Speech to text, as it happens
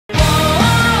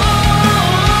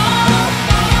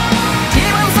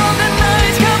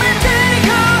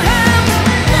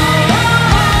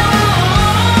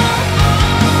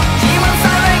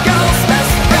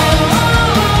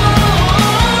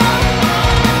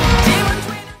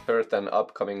about an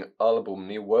upcoming album,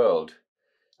 New World.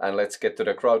 And let's get to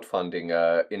the crowdfunding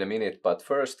in a minute. But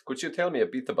first, could you tell me a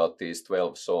bit about these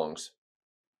 12 songs?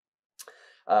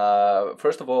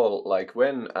 First of all, like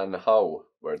when and how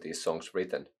were these songs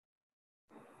written?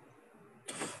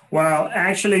 Well,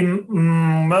 actually,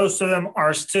 most of them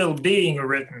are still being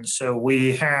written. So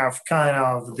we have kind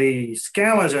of the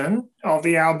skeleton of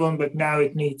the album, but now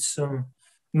it needs some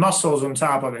muscles on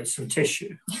top of it, some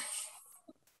tissue.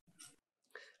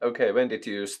 Okay, when did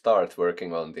you start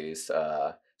working on these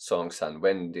songs, and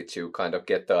when did you kind of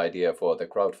get the idea for the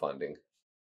crowdfunding?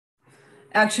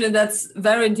 Actually, that's a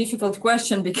very difficult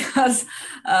question because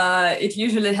it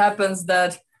usually happens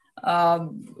that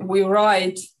we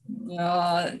write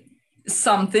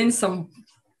some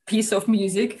piece of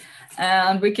music,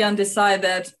 and we can decide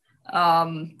that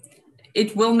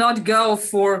it will not go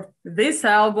for this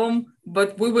album,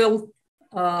 but we will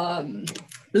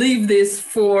leave this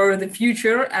for the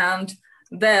future, and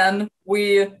then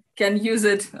we can use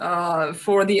it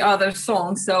for the other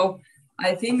songs. So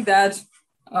I think that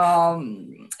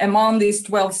among these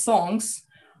 12 songs,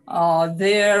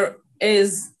 there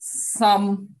is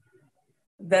some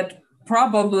that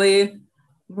probably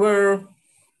were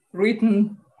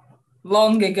written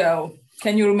long ago.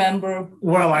 Can you remember?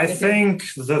 Well, I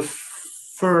think the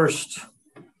first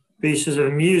pieces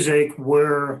of music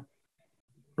were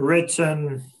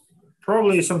written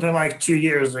probably something like 2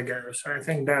 years ago. So I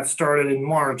think that started in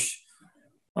March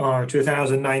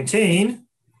 2019,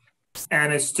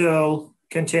 and it's still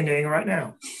continuing right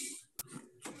now.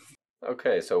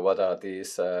 Okay, so what are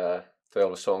these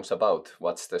 12 songs about?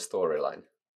 What's the storyline?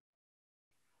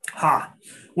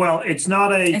 Well, it's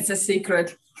not a... It's a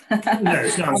secret. No,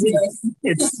 it's not.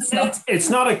 It's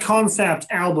not a concept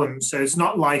album, so it's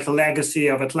not like Legacy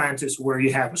of Atlantis where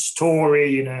you have a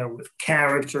story, with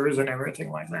characters and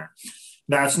everything like that.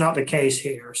 That's not the case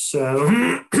here. So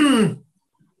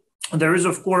there is,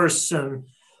 of course, some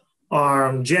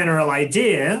general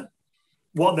idea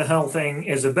what the whole thing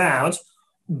is about,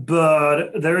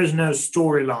 but there is no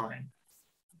storyline.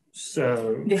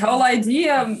 So the whole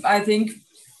idea, I think,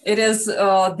 it is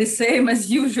the same as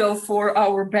usual for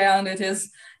our band. It is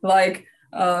like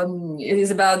it is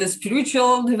about the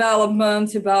spiritual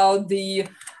development, about the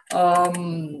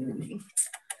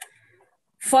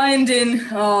finding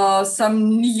some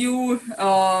new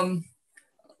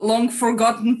long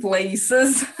forgotten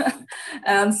places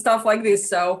and stuff like this.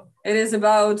 So it is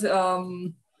about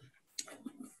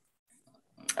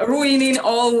ruining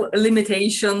all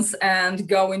limitations and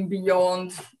going beyond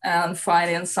and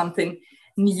finding something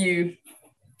new.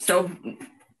 So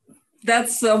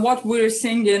that's what we're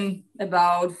singing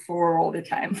about for all the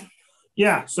time.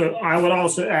 Yeah, so I would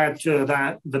also add to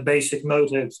that the basic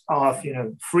motives of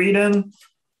freedom,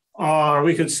 or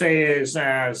we could say is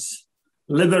as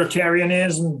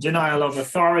libertarianism, denial of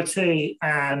authority,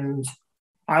 and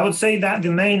I would say that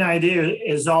the main idea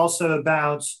is also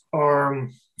about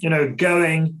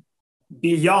going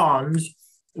beyond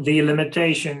the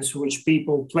limitations which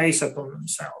people place upon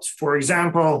themselves. For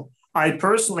example, I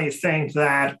personally think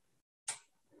that,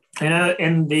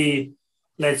 in the,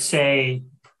 let's say,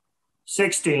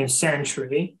 16th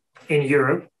century in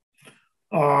Europe,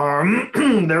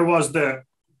 there was the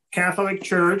Catholic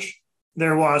Church,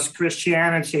 there was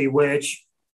Christianity, which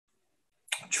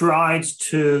tried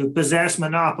to possess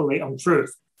monopoly on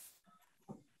truth.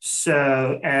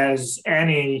 So as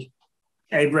any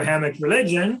Abrahamic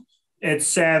religion, it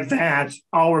said that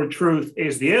our truth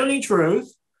is the only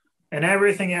truth and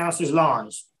everything else is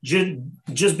lies,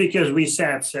 just because we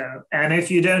said so. And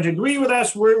if you don't agree with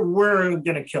us, we're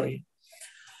going to kill you.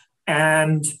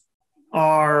 And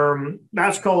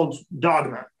that's called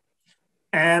dogma.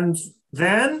 And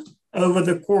then over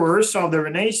the course of the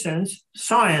Renaissance,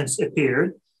 science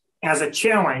appeared as a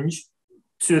challenge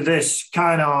to this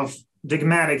kind of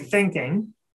dogmatic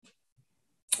thinking.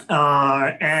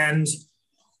 And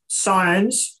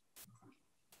science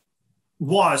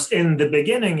was in the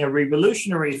beginning a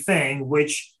revolutionary thing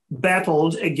which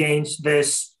battled against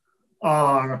this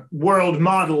world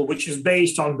model which is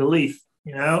based on belief,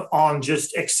 on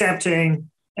just accepting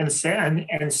and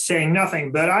saying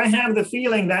nothing. But I have the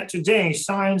feeling that today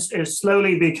science is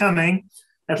slowly becoming,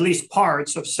 at least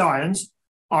parts of science,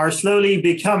 are slowly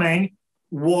becoming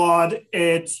what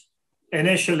it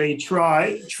initially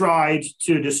tried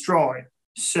to destroy.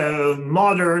 So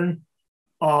modern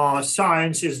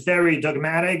science is very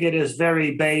dogmatic. It is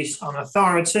very based on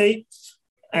authority.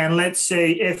 And let's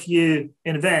say if you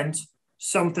invent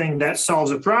something that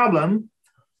solves a problem,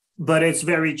 but it's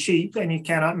very cheap and you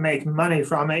cannot make money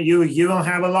from it, you will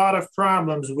have a lot of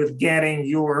problems with getting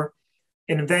your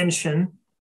invention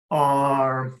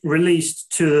are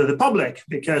released to the public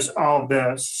because of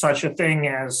the such a thing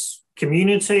as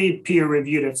community, peer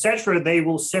reviewed, etc., they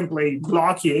will simply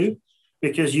block you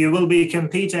because you will be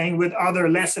competing with other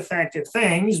less effective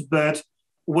things, but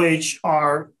which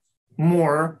are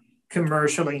more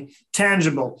commercially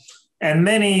tangible, and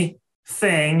many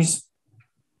things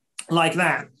like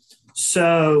that.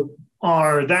 So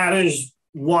that is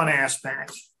one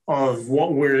aspect of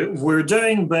what we're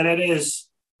doing, but it is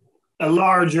a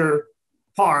larger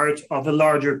part of the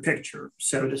larger picture,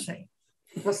 so to say.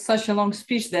 It was such a long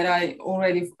speech that I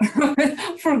already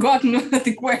forgotten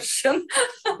the question.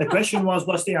 The question was,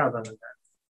 what's the album of that?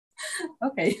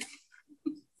 Okay.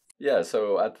 Yeah,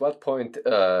 so at what point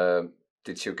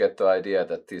did you get the idea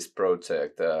that this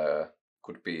project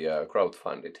could be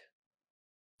crowdfunded?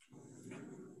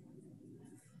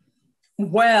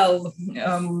 Well,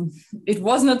 it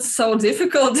was not so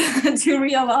difficult to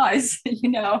realize,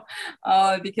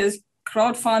 because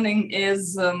crowdfunding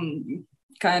is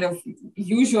kind of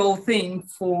usual thing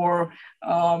for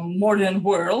modern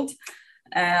world,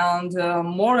 and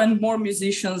more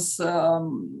musicians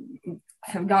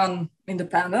have gone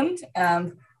independent,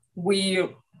 and we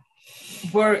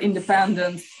were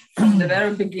independent from the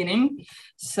very beginning.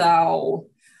 So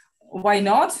why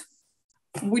not?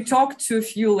 We talked to a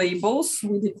few labels,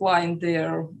 we declined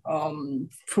their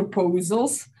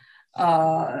proposals,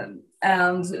 and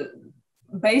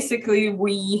basically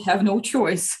we have no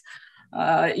choice.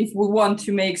 If we want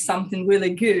to make something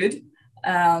really good,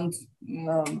 and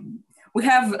we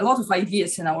have a lot of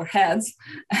ideas in our heads,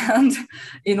 and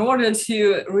in order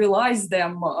to realize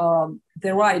them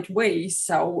the right way,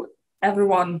 so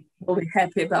everyone will be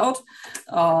happy about,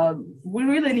 we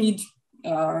really need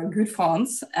good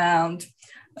funds. And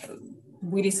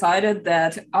we decided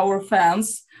that our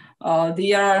fans,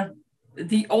 they are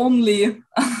the only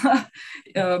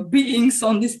beings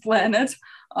on this planet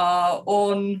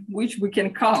on which we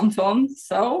can count on.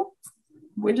 So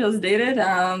we just did it,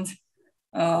 and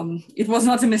it was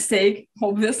not a mistake,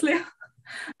 obviously.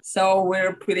 So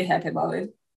we're pretty happy about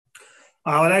it.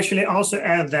 I would actually also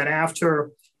add that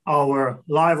after our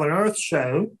Live on Earth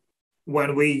show,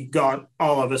 when we got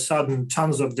all of a sudden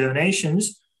tons of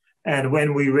donations, and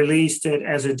when we released it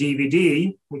as a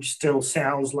DVD, which still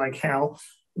sells like hell,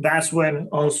 that's when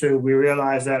also we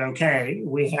realized that, okay,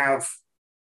 we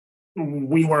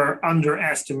were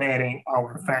underestimating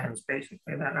our fans,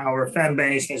 basically, that our fan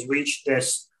base has reached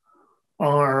this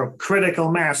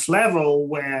critical mass level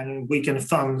when we can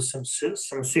fund some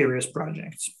serious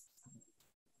projects.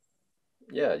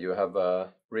 Yeah, you have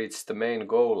reached the main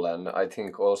goal, and I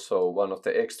think also one of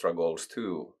the extra goals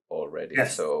too already.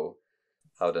 Yes. So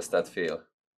how does that feel?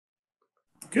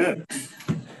 Good.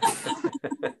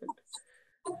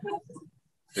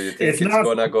 Do you think it's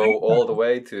gonna go all the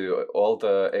way to all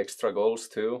the extra goals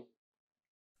too?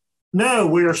 No,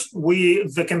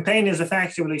 the campaign is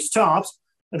effectively stopped.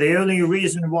 The only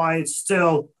reason why it's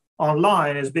still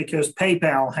online is because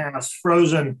PayPal has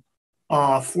frozen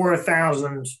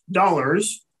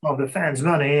 $4,000 of the fans'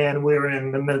 money, and we're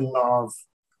in the middle of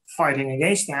fighting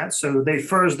against that. So they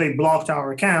blocked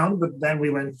our account, but then we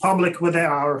went public with it.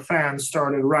 Our fans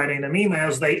started writing them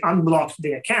emails. They unblocked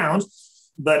the account,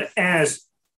 but as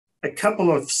a couple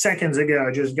of seconds ago,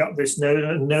 I just got this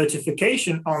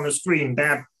notification on the screen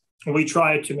that we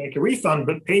tried to make a refund,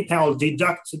 but PayPal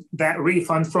deducted that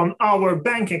refund from our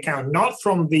bank account, not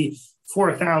from the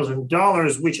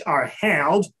 $4,000, which are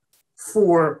held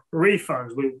for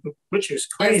refunds, which is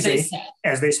crazy,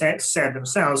 as they said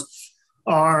themselves.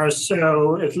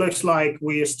 So it looks like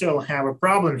we still have a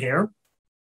problem here.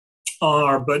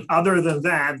 But other than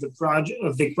that, the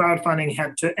crowdfunding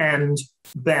had to end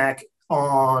back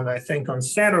on, I think, on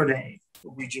Saturday.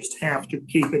 We just have to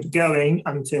keep it going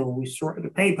until we sort the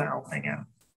PayPal thing out.